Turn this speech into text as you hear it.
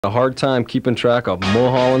A hard time keeping track of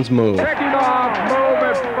Mulholland's move. Picking off, move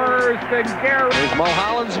at first, and Gary. There's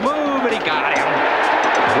Mulholland's move, and he got him.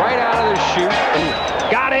 Right out of the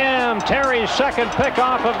chute. Got him. Terry's second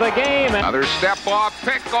pickoff of the game. Another step-off,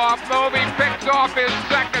 pick-off move. He picks off his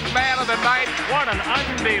second man of the night. What an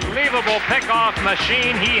unbelievable pickoff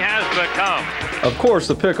machine he has become. Of course,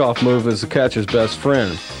 the pickoff move is the catcher's best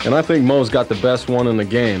friend, and I think Mo's got the best one in the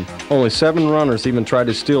game. Only 7 runners even tried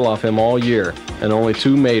to steal off him all year, and only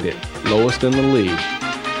 2 made it, lowest in the league.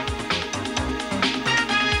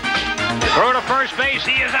 Throw to first base,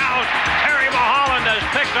 he is out. Terry Mulholland has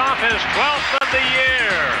picked off his 12th of the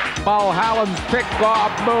year. Mulholland's pickoff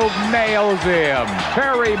move nails him.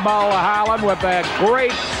 Terry Mulholland with that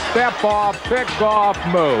great step-off pickoff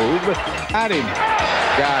move. Got him.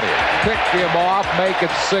 Got him. Picked him off, make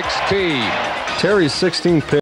it 16. Terry's 16 pitch